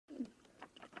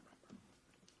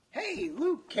Hey,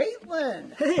 Luke,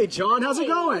 Caitlin. Hey, John, how's it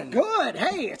going? Good.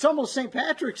 Hey, it's almost St.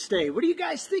 Patrick's Day. What do you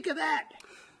guys think of that?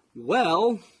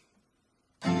 Well,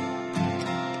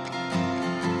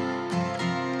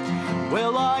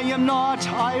 I am not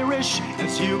Irish,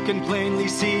 as you can plainly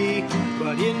see.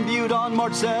 But in Butte on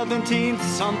March 17th,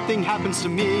 something happens to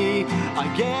me.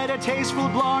 I get a tasteful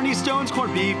Blarney Stones,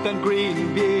 corned beef and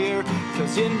green beer.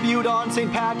 'Cause in Butte on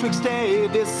St. Patrick's Day,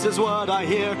 this is what I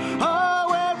hear.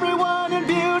 Oh, everyone in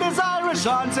Butte is Irish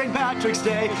on St. Patrick's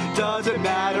Day. Doesn't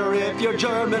matter if you're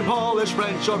German, Polish,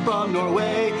 French, or from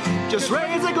Norway. Just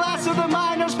raise a glass of the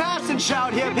miners past and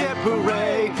shout hip hip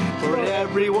hooray. For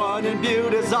everyone in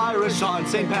Butte is Irish on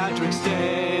St. Patrick's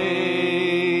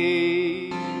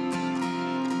Day.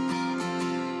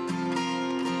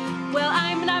 Well,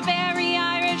 I'm not very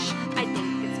Irish, I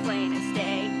think it's plain as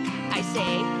day. I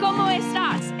say, como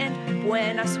estas, and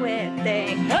buena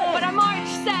suerte. But on March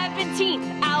 17th,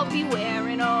 I'll be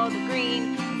wearing all the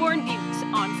green. For in Butte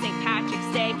on St.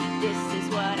 Patrick's Day, this is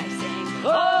what I sing.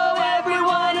 Oh,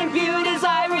 everyone in Butte is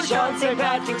Irish on St.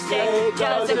 Patrick's Day.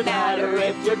 Doesn't matter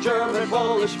if you're German,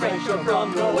 Polish, French, or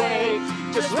from Norway.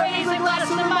 Just raise a glass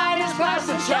of the miners past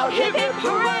and shout hip hip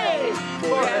hooray.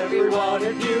 For everyone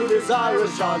in Butte is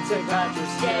Irish on St.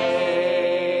 Patrick's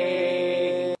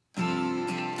Day.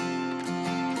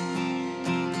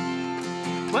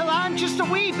 Well, I'm just a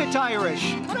wee bit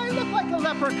Irish, but I look like a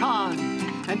leprechaun.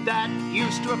 And that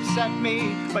used to upset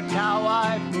me, but now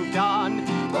I've moved on.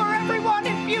 For everyone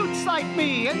in Butte's like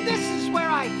me, and this is where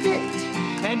I fit.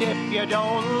 And if you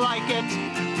don't like it,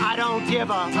 I don't give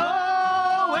a...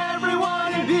 Oh,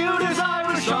 everyone in Butte is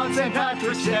Irish on St.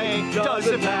 Patrick's Day.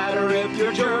 Doesn't matter if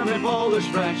you're German, Polish,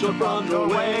 French, or from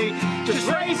Norway. Just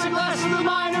raise a glass of the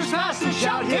miners past and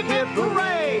shout hip hip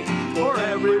hooray. For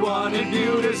everyone in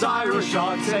Butte is Irish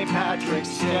on St.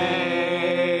 Patrick's Day.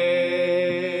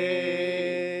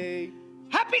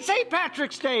 Happy St.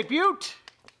 Patrick's Day, Butte!